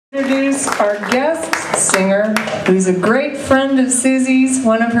Introduce our guest singer, who's a great friend of Susie's,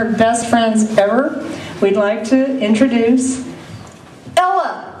 one of her best friends ever. We'd like to introduce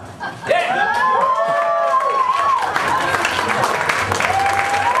Ella.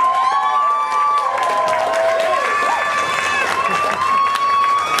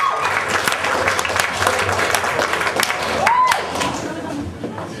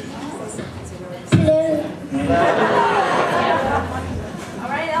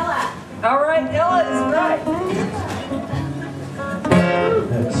 All right, Ella is right.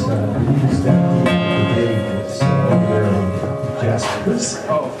 That's he's down the day. It's over on Jasper's.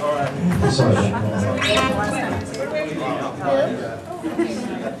 Oh, all right. Sorry.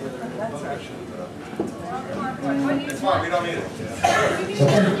 It's fine, we don't need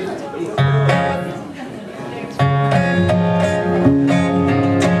it.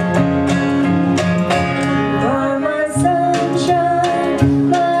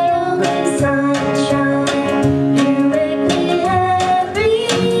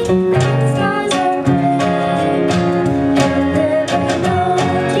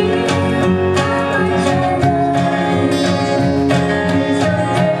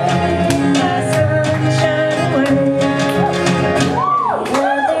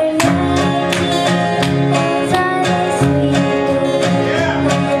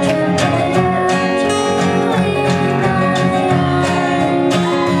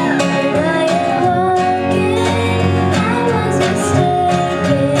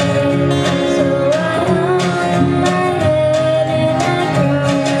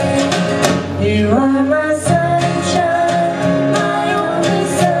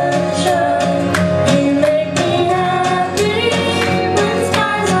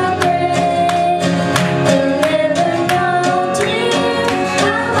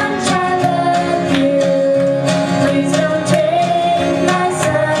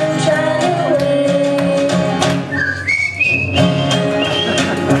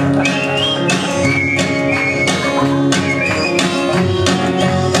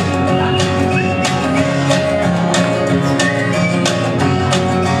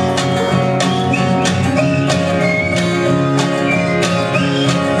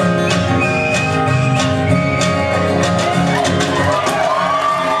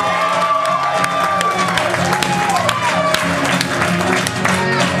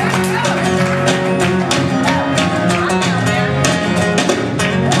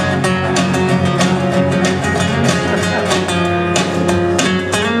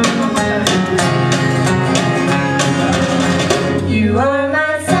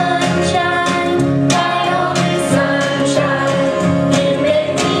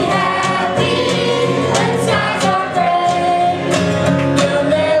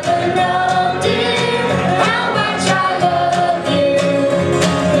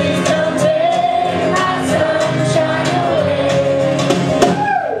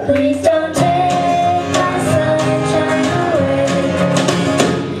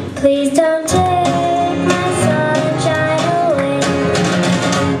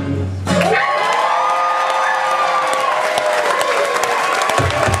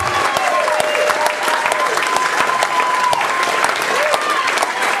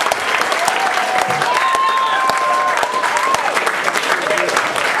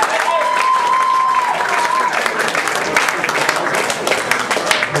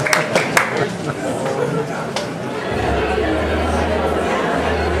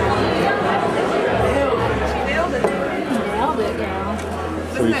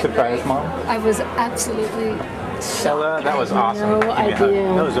 Were you surprised, Mom? I was absolutely shocked. Ella, that was awesome. No idea.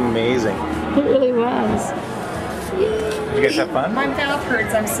 That was amazing. It really was. Did you guys have fun? My mouth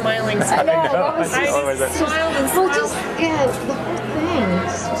hurts. I'm smiling. I know, that was I always just that. smiled and Well, smiled. just, yeah, the whole thing.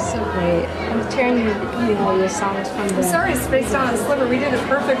 It's just so great. I'm tearing your songs from the... I'm sorry, Spaced on a Sliver. We did it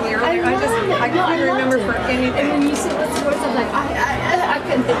perfectly earlier. I couldn't remember for anything. And when you said what's the words, I'm like, I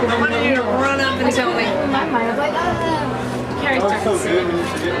couldn't think of I wanted you to run up and tell me. In my mind, I'm like, Carrie It's so started good singing. when you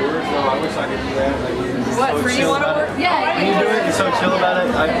forget words, though. I wish I could do that. Like, you're just What, so for you chill want to about work? it. Yeah, When you do it, you're so chill about it.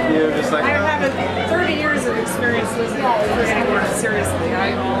 You're just like, I have 30 years of experience listening to forgetting words. Seriously,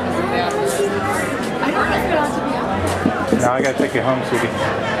 I always do that. I don't know if it ought to be out there. Now I gotta take you home, sweetie.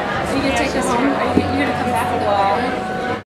 You gonna take us home? Are you gonna come back for the ball?